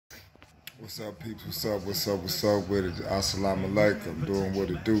What's up, peeps? What's up with it? Assalamu alaikum. Doing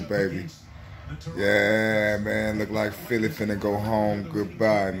what it do, baby. Yeah, man. Look like Philly finna go home.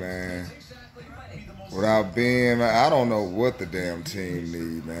 Goodbye, man. Without being, man, I don't know what the damn team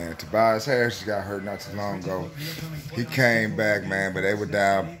need, man. Tobias Harris just got hurt not too long ago. He came back, man, but they were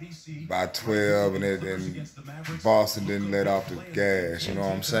down by 12, and Boston didn't let off the gas. You know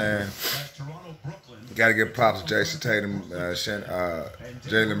what I'm saying? Got to give props to Jason Tatum,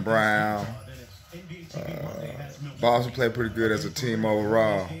 Jaylen Brown. Boston played pretty good as a team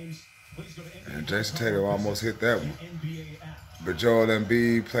overall. And Jason Tatum almost hit that one. But Joel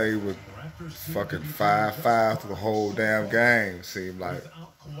Embiid played with fucking 5-5 through the whole damn game, seemed like.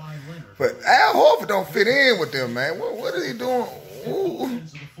 But Al Horford don't fit in with them, man. What is he doing? Ooh.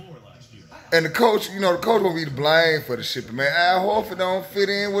 And the coach, the coach won't be to blame for the shit, but man, Al Horford don't fit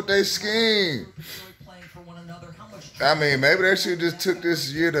in with their scheme. I mean, maybe they should just took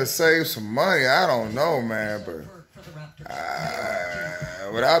this year to save some money. I don't know, man, but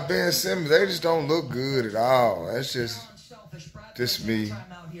without Ben Simmons, they just don't look good at all. That's just me.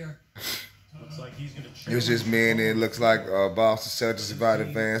 It's just me, and it looks like Boston Celtics about to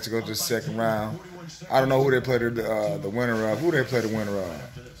advance to go to the second round. I don't know who they play the winner of. Who they play the winner of?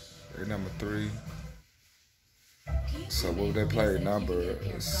 They're number 3. So what would they play? Number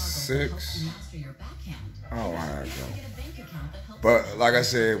 6? Oh, how it go. But like I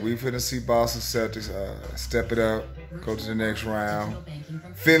said, we finna see Boston Celtics step it up, go to the next round.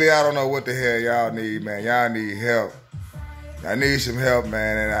 Philly, I don't know what the hell y'all need, man. Y'all need help. I need some help,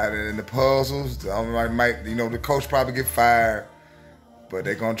 man. And the puzzles, the coach probably get fired, but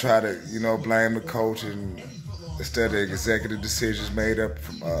they're gonna try to, blame the coach and instead of the executive decisions made up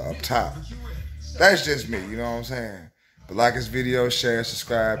from up top. That's just me, you know what I'm saying? But like this video, share,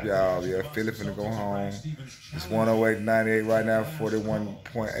 subscribe, y'all. Yeah, Philly finna go home. It's 108.98 right now,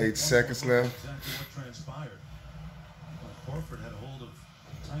 41.8 seconds left.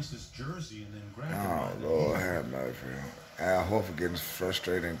 Oh, Lord, have mercy. Al Horford getting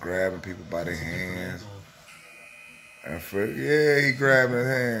frustrated and grabbing people by their hands. And he grabbing his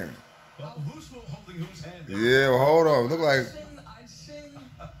hand. Yeah, well, hold on. Look like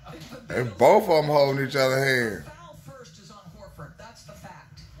both of them holding each other's hand.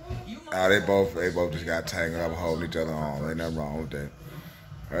 Oh, they both just got tangled up holding each other on. Ain't nothing wrong with that.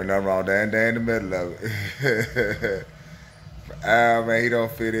 Ain't nothing wrong with that. They in the middle of it. Al, man, he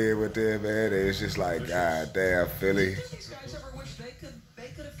don't fit in with them, man. It's just like, God damn, Philly.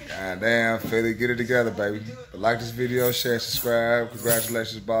 God damn, Philly. Get it together, baby. But like this video, share, subscribe.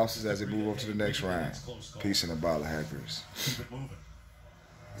 Congratulations, bosses, as they move on to the next round. Peace and a ball of hackers.